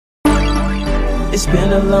It's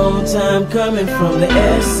been a long time coming from the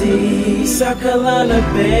SC, South Carolina,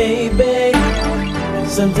 baby.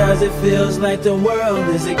 Sometimes it feels like the world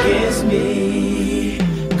is against me,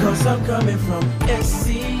 'cause I'm coming from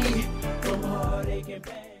SC, from heartache and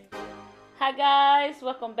pain. Hi guys,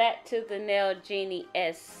 welcome back to the Nail Genie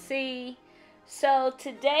SC. So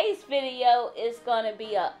today's video is going to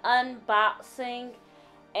be an unboxing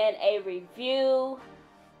and a review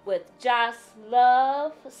with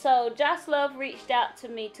JOSLOVE. So JOSLOVE reached out to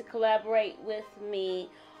me to collaborate with me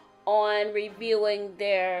on reviewing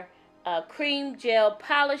their cream gel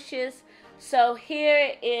polishes. So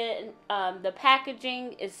here in the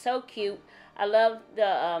packaging is so cute. I love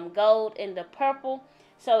the gold and the purple.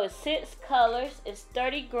 So it's 6 colors. It's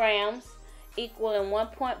 30 grams, equaling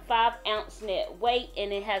 1.5 ounce net weight,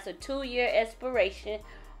 and it has a 2-year expiration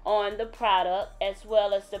on the product, as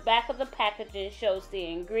well as the back of the packaging shows the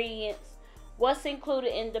ingredients, what's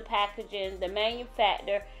included in the packaging, the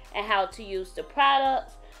manufacturer, and how to use the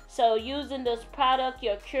products. So using this product,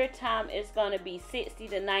 your cure time is going to be 60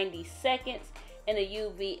 to 90 seconds in a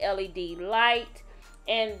UV LED light.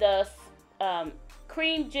 And the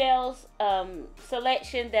cream gels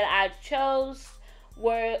selection that I chose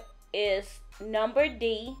is number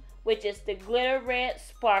D, which is the glitter red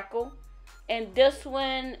sparkle. And this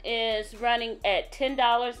one is running at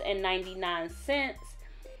 $10.99.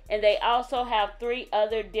 And they also have 3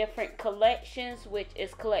 other different collections, which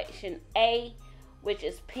is collection A, which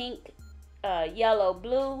is pink, yellow,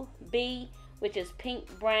 blue, B, which is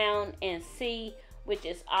pink, brown, and C, which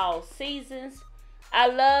is all seasons. I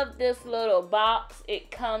love this little box.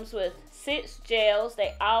 It comes with 6 gels.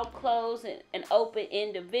 They all close and open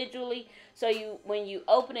individually. So when you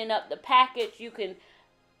opening up the package, you can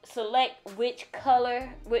select which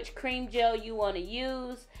color, which cream gel you want to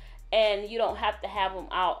use, and you don't have to have them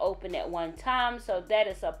all open at one time. So that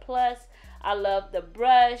is a plus. I love the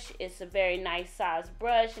brush. It's a very nice size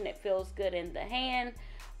brush, and it feels good in the hand.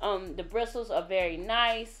 The bristles are very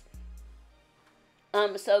nice.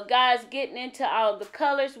 So guys, getting into all the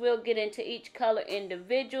colors, we'll get into each color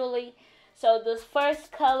individually. So this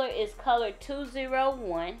first color is color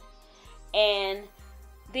 201, and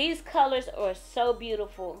these colors are so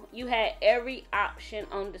beautiful. You had every option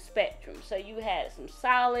on the spectrum. So you had some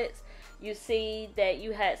solids. You see that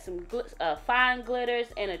you had some fine glitters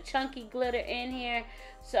and a chunky glitter in here.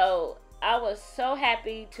 So I was so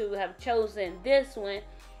happy to have chosen this one.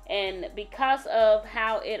 And because of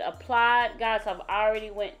how it applied, guys, I've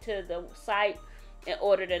already went to the site and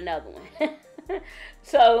ordered another one.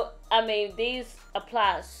 So, I mean, these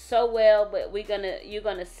apply so well, but you're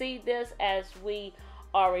gonna see this as we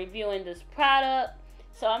are reviewing this product.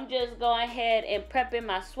 So I'm just going ahead and prepping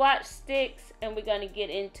my swatch sticks, and we're going to get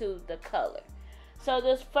into the color. So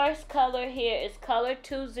this first color here is color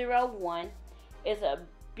 201. It's a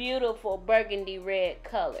beautiful burgundy red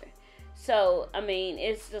color. So I mean,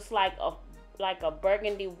 it's just like a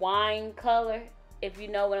burgundy wine color, if you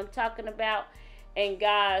know what I'm talking about. And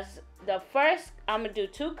guys, I'm gonna do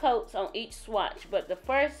 2 coats on each swatch, but the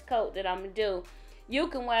first coat that I'm gonna do, you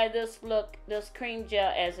can wear this cream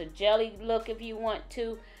gel as a jelly look if you want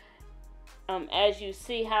to. As you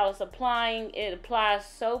see how it's applying, it applies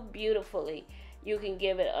so beautifully. You can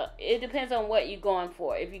give it it depends on what you're going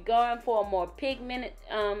for. If you're going for a more pigmented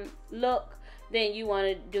look, then you want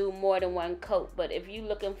to do more than 1 coat. But if you're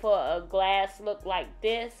looking for a glass look like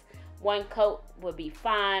this, 1 coat would be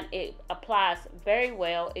fine. It applies very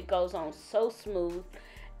well. It goes on so smooth.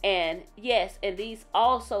 And yes, and these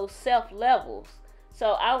also self-levels.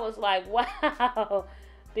 So I was like, wow,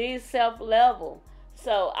 these self-level.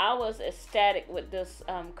 So I was ecstatic with this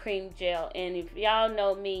cream gel. And if y'all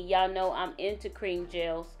know me, y'all know I'm into cream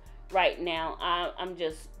gels right now. I'm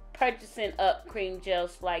just purchasing up cream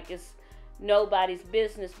gels like it's nobody's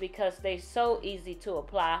business because they're so easy to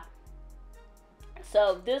apply.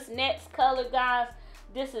 So this next color, guys,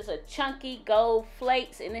 this is a chunky gold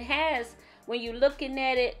flakes. And it has, when you're looking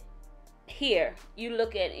at it, here you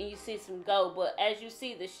look at it and you see some gold, but as you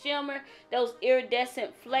see the shimmer, those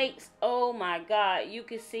iridescent flakes, oh my god, you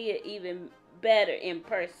can see it even better in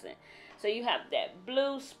person. So you have that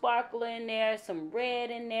blue sparkle in there, some red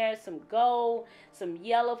in there, some gold, some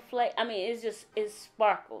yellow flake. I mean, it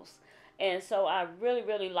sparkles. And so I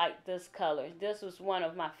really like this color. This was one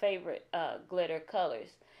of my favorite glitter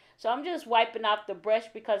colors. So I'm just wiping off the brush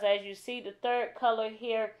because as you see the third color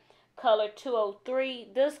here, color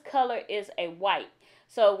 203, this color is a white.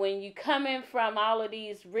 So when you come in from all of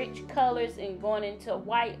these rich colors and going into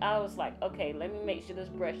white, I was like, okay, let me make sure this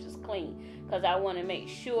brush is clean because I want to make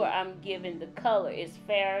sure I'm giving the color its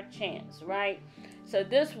fair chance, right? So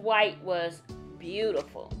this white was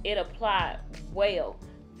beautiful. It applied well,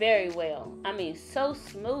 very well. I mean, so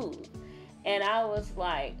smooth. And I was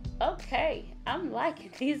like, okay, I'm liking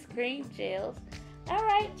these cream gels. All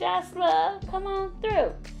right, JOSLOVE, come on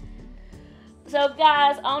through. So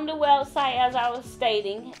guys, on the website, as I was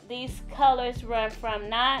stating, these colors run from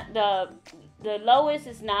the lowest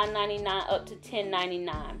is $9.99 up to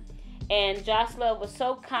 $10.99. And JOSLOVE was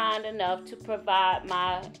so kind enough to provide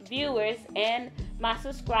my viewers and my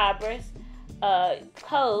subscribers a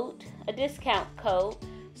discount code.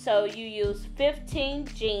 So you use 15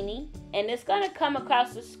 Genie, and it's gonna come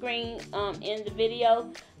across the screen in the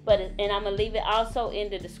video, and I'm gonna leave it also in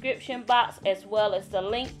the description box, as well as the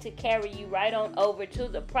link to carry you right on over to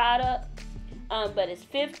the product. But it's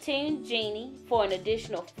 15 Genie for an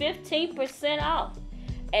additional 15% off,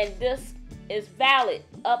 and this is valid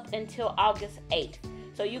up until August 8th.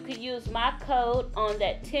 So you could use my code on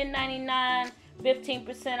that $10.99,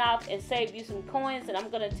 15% off, and save you some coins. And I'm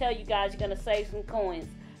gonna tell you guys, you're gonna save some coins.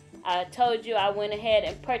 I told you I went ahead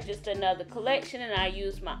and purchased another collection, and I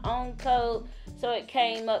used my own code, so it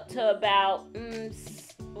came up to about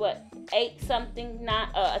 $8 something.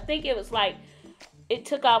 I think it was like, it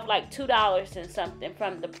took off like $2 and something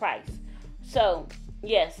from the price. So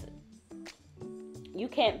yes, you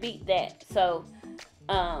can't beat that. So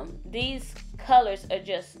these colors are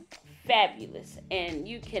just fabulous, and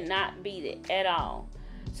you cannot beat it at all.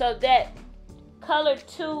 So that color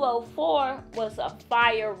 204 was a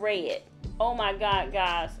fire red. Oh my God,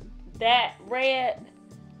 guys, that red,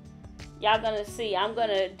 y'all gonna see. I'm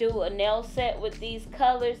gonna do a nail set with these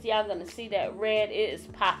colors. Y'all gonna see that red. It is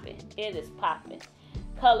popping. It is popping.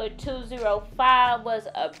 Color 205 was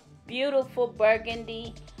a beautiful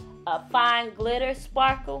burgundy, fine glitter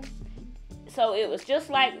sparkle. So it was just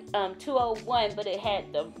like 201, but it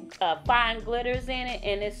had the fine glitters in it,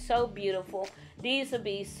 and it's so beautiful. These will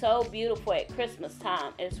be so beautiful at Christmas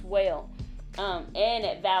time as well, and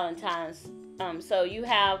at Valentine's. So you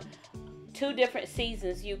have 2 different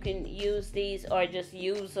seasons. You can use these or just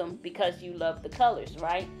use them because you love the colors,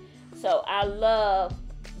 right? So I love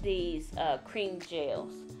these cream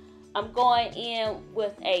gels. I'm going in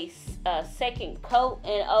with a second coat,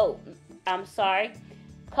 and I'm sorry.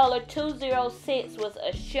 Color 206 was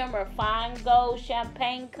a shimmer fine gold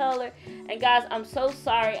champagne color. And guys, I'm so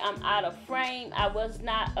sorry I'm out of frame. I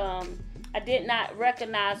did not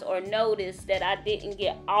recognize or notice that I didn't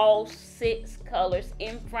get all 6 colors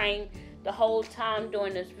in frame the whole time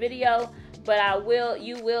during this video. But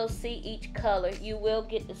you will see each color. You will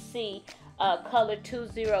get to see color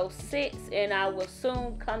 206, and I will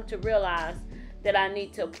soon come to realize that I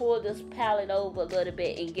need to pull this palette over a little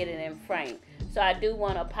bit and get it in frame. So I do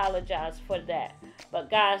want to apologize for that. But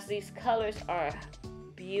guys, these colors are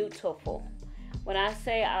beautiful. When I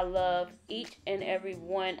say I love each and every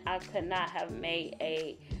one, I could not have made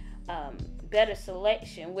a better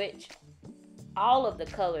selection, which all of the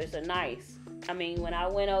colors are nice. I mean, when I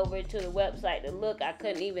went over to the website to look, I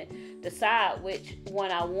couldn't even decide which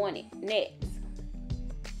one I wanted next.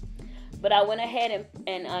 But I went ahead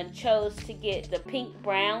and chose to get the pink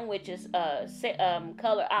brown, which is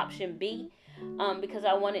color option B. Because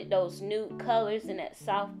I wanted those nude colors in that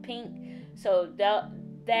soft pink. So that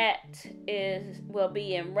will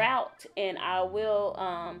be en route, and I will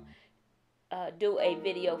do a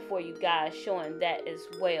video for you guys showing that as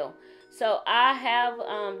well. So I have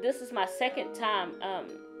this is my second time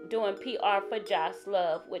doing PR for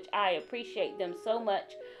JOSLOVE, which I appreciate them so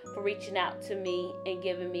much for reaching out to me and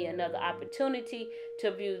giving me another opportunity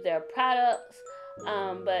to view their products.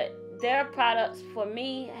 But their products for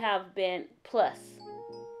me have been plus,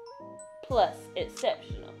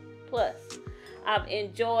 exceptional, plus. I've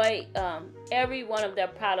enjoyed every one of their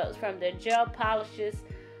products, from their gel polishes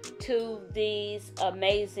to these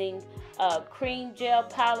amazing cream gel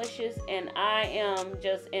polishes, and I am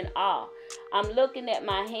just in awe. I'm looking at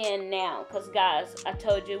my hand now because, guys, I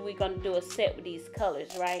told you we're going to do a set with these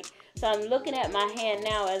colors, right? So I'm looking at my hand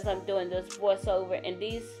now as I'm doing this voiceover, and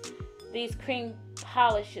these cream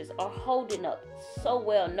polishes are holding up so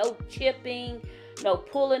well. No chipping, no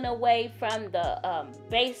pulling away from the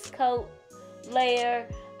base coat layer.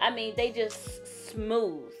 I mean, they just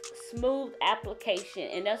smooth application,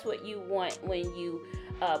 and that's what you want when you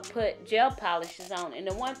put gel polishes on. And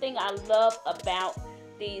the one thing I love about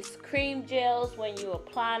these cream gels, when you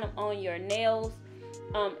apply them on your nails,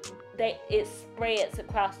 it spreads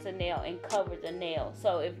across the nail and covers the nail.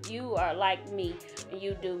 So if you are like me and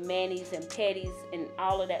you do manis and pedis and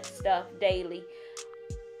all of that stuff daily,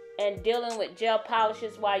 and dealing with gel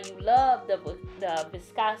polishes, while you love the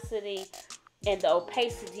viscosity and the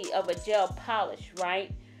opacity of a gel polish,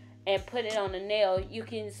 right? and put it on the nail,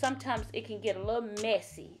 sometimes it can get a little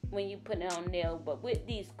messy when you put it on nail. But with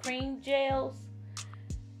these cream gels,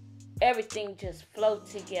 everything just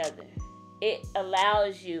flows together. It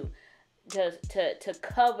allows you to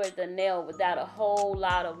cover the nail without a whole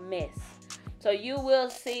lot of mess. So you will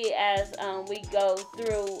see as we go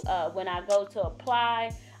through, when I go to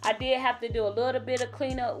apply, I did have to do a little bit of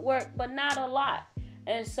cleanup work, but not a lot.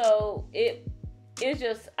 And so it's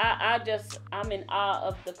just, I'm in awe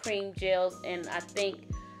of the cream gels, and I think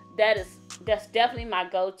that's definitely my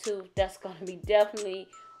go-to. That's going to be definitely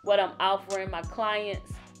what I'm offering my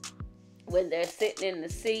clients when they're sitting in the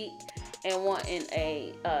seat and wanting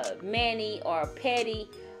a mani or a pedi,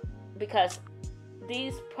 because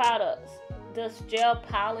these products, this gel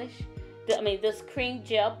polish, this cream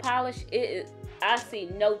gel polish, I see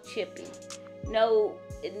no chipping, no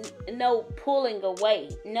pulling away,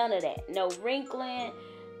 none of that, no wrinkling,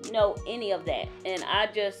 no any of that. And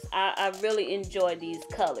I really enjoy these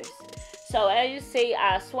colors. So as you see,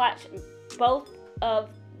 I swatched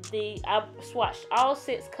I swatched all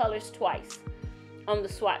 6 colors twice on the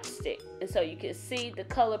swatch stick, and so you can see the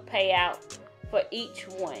color payout for each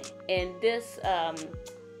one. And this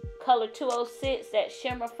color 206, that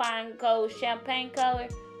shimmer fine gold champagne color,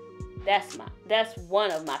 that's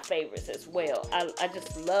one of my favorites as well. I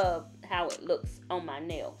just love how it looks on my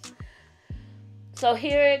nails. So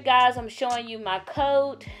here, guys, I'm showing you my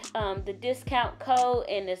code, the discount code,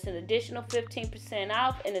 and it's an additional 15%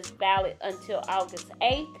 off, and it's valid until August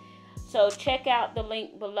 8th. So check out the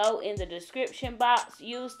link below in the description box.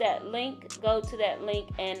 Use that link, go to that link,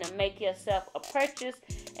 and make yourself a purchase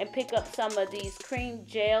and pick up some of these cream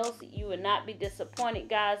gels. You will not be disappointed,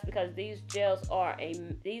 guys, because these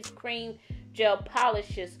cream gel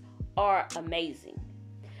polishes are amazing.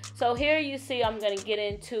 So here you see I'm going to get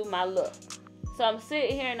into my look. So I'm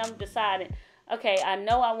sitting here and I'm deciding, okay, I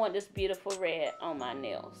know I want this beautiful red on my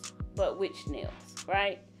nails, but which nails,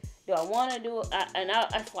 right? Do I want to do,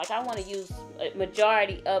 I want to use a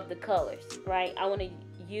majority of the colors, right? I want to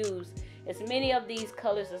use as many of these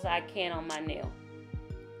colors as I can on my nail.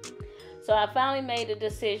 So I finally made a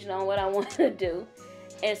decision on what I want to do.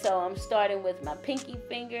 And so I'm starting with my pinky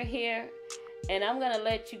finger here. And I'm going to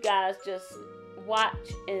let you guys just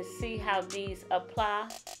watch and see how these apply.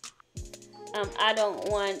 I don't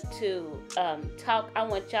want to talk. I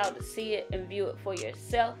want y'all to see it and view it for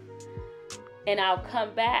yourself. And I'll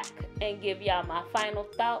come back and give y'all my final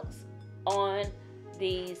thoughts on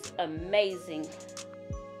these amazing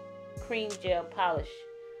cream gel polish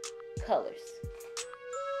colors.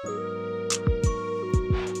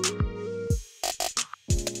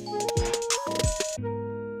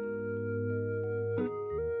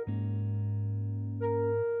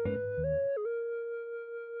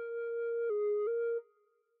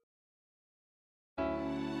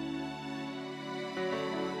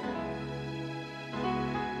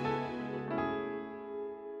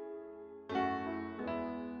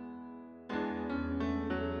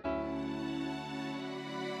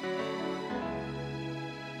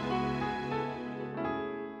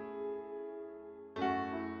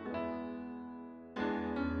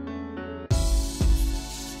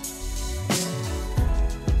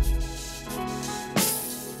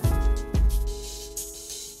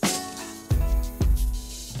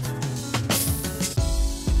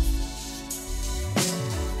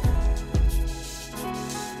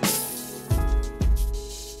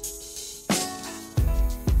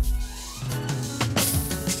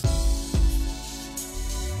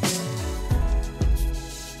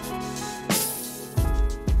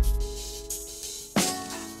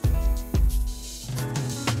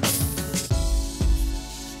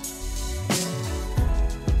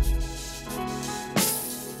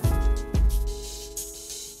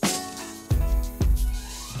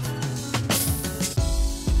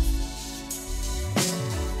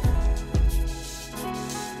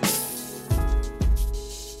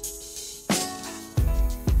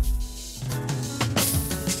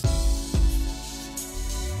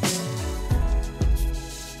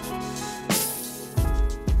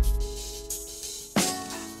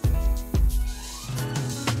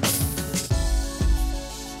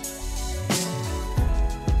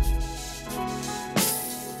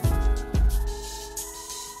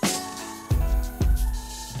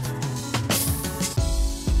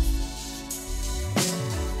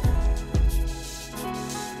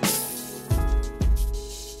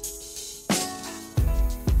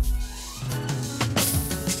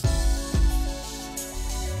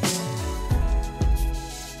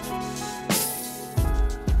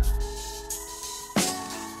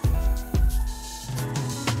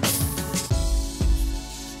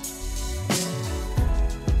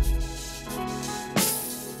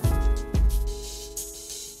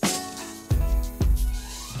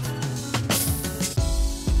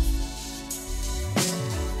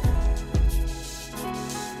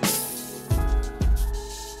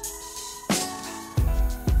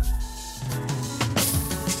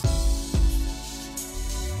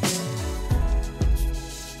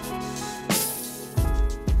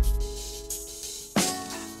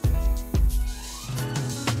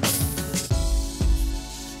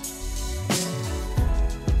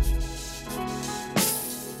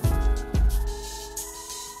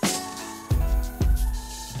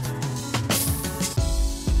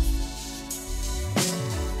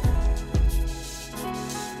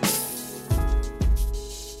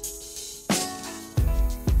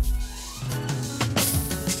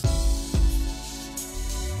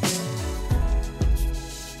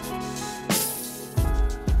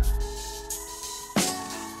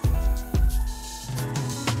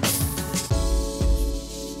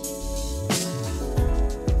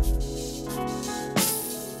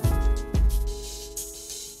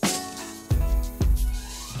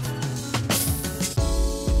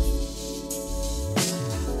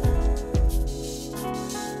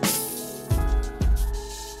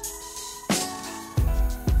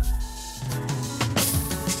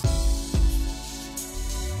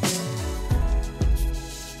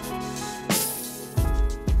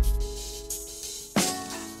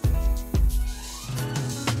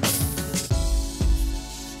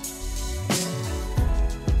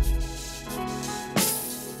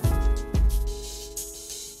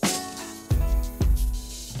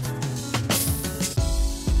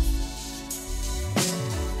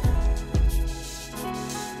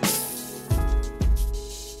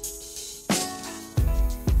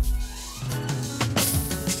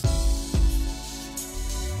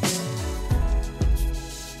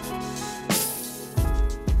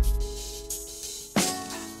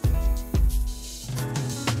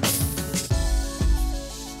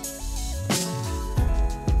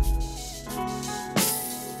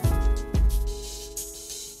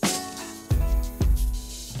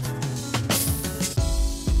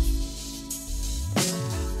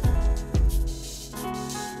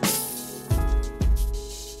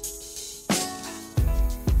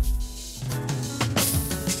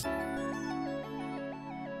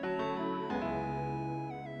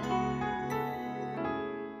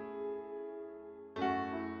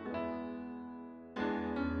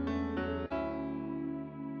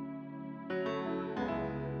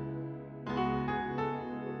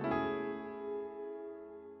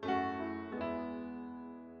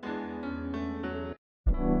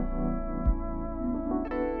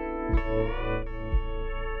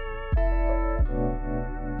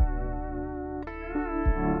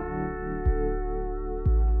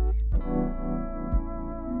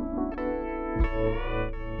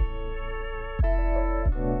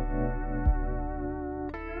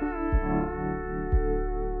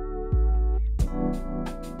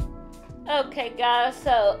 Okay guys,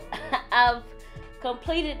 so I've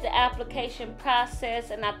completed the application process,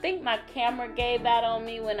 and I think my camera gave out on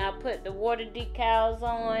me when I put the water decals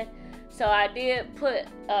on. So I did put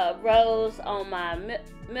rose on my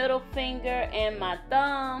middle finger and my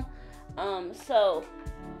thumb. So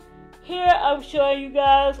here I'm showing you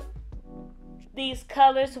guys these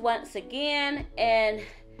colors once again, and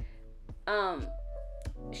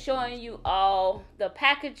showing you all the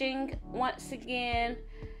packaging once again,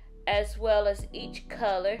 as well as each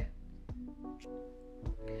color.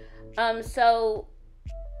 So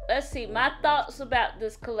let's see, my thoughts about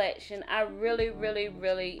this collection. I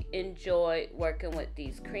really enjoyed working with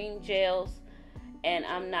these cream gels, and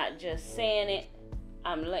I'm not just saying it,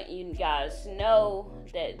 I'm letting you guys know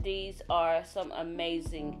that these are some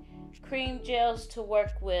amazing cream gels to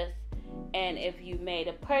work with. And if you made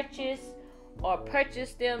a purchase or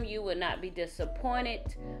purchased them, you would not be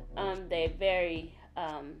disappointed. They're very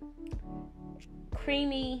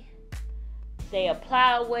creamy, they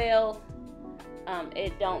apply well,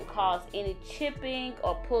 it don't cause any chipping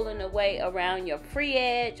or pulling away around your free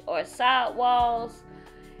edge or side walls.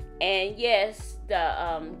 And yes,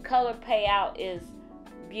 the color payout is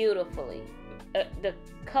the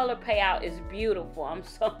color payout is beautiful. I'm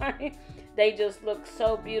sorry. They just look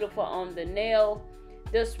so beautiful on the nail.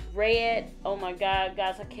 This red, oh my God,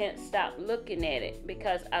 guys, I can't stop looking at it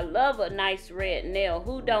because I love a nice red nail.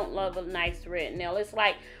 Who don't love a nice red nail? It's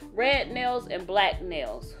like red nails and black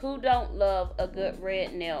nails. Who don't love a good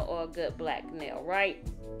red nail or a good black nail, right?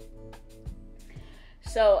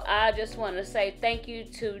 So I just want to say thank you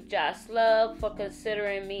to JOSLOVE for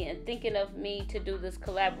considering me and thinking of me to do this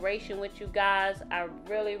collaboration with you guys. I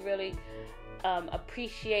really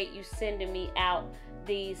appreciate you sending me out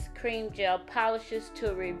these cream gel polishes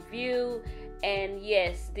to review. And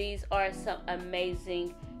yes, these are some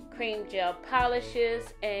amazing cream gel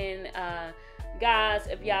polishes. And guys,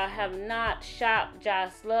 if y'all have not shopped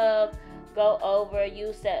JOSLOVE, go over,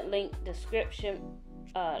 use that link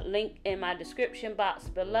in my description box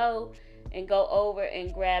below, and go over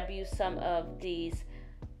and grab you some of these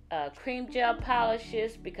cream gel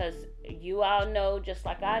polishes, because you all know, just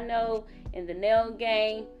like I know, in the nail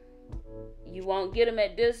game, you won't get them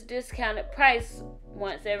at this discounted price.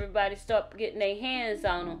 Once everybody start getting their hands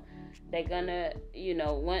on them, they're gonna,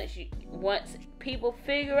 once people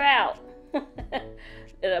figure out that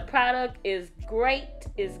a product is great,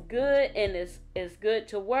 is good, and is good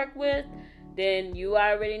to work with, then you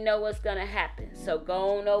already know what's gonna happen. So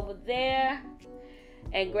go on over there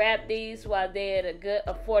and grab these while they're at a good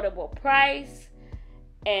affordable price,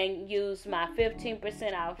 and use my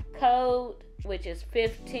 15% off code, which is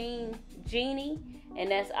 15 Jeannie,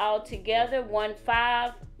 and that's all together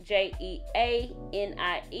 15 JEANIE,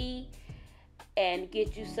 and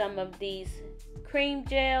get you some of these cream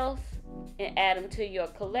gels and add them to your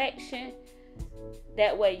collection.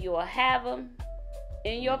 That way you'll have them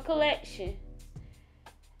in your collection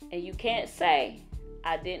and you can't say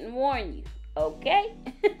I didn't warn you, okay?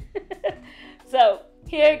 So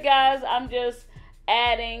here, guys, I'm just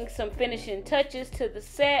adding some finishing touches to the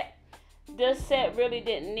set. This set really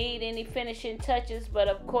didn't need any finishing touches, but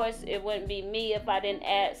of course it wouldn't be me if I didn't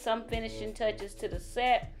add some finishing touches to the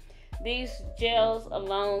set. These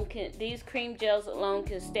cream gels alone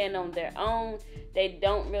can stand on their own. They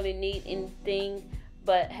don't really need anything,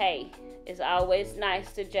 but hey, it's always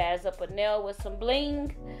nice to jazz up a nail with some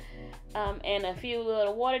bling, and a few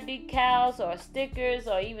little water decals or stickers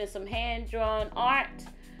or even some hand-drawn art.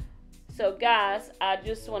 So guys, I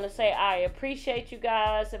just want to say I appreciate you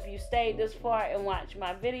guys. If you stayed this far and watched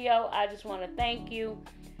my video, I just want to thank you.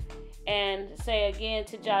 And say again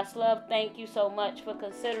to JOSLOVE, thank you so much for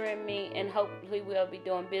considering me, and hopefully we'll be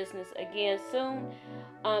doing business again soon.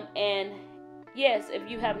 And yes, if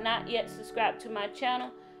you have not yet subscribed to my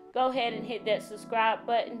channel, go ahead and hit that subscribe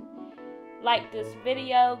button. Like this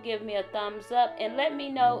video, give me a thumbs up, and let me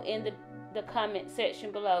know in the comment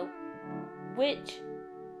section below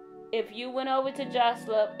if you went over to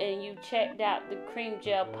JOSLOVE and you checked out the cream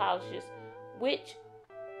gel polishes, which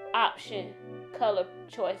option color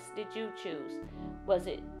choice did you choose? Was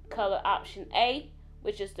it color option A,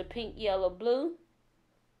 which is the pink, yellow, blue?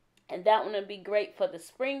 And that one would be great for the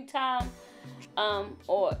springtime,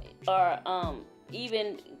 or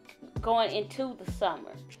even going into the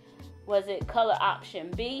summer. Was it color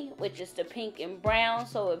option B, which is the pink and brown?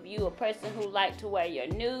 So if you a person who like to wear your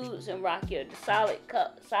nudes and rock your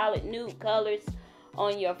solid nude colors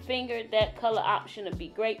on your finger, that color option would be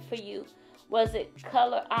great for you. Was it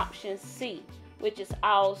color option C, which is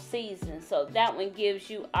all season? So that one gives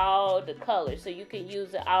you all the colors, so you can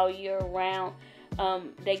use it all year round.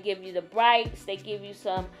 They give you the brights, they give you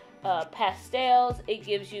some pastels. It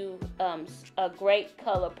gives you a great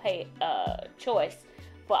color choice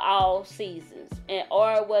for all seasons. And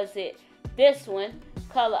or was it this one,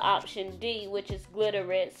 color option D, which is glitter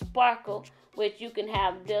red sparkle, which you can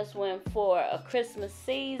have this one for a Christmas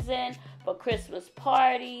season, for Christmas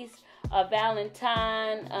parties, a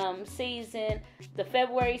Valentine season, the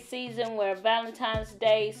February season where Valentine's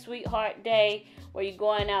Day, Sweetheart Day, where you're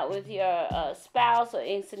going out with your spouse or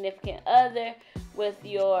insignificant other with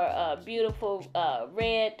your beautiful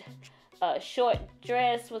red short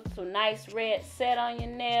dress with some nice red set on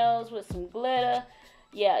your nails with some glitter.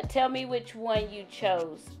 Yeah, tell me which one you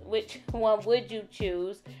chose. Which one would you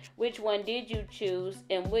choose? Which one did you choose?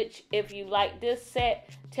 And which, if you like this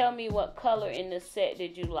set, tell me what color in this set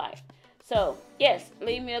did you like. So, yes,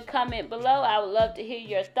 leave me a comment below. I would love to hear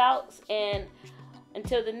your thoughts. And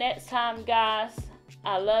until the next time, guys,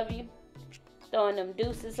 I love you. Throwing them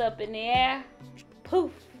deuces up in the air.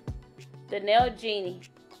 Poof. The Nail Genie.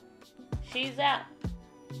 She's out.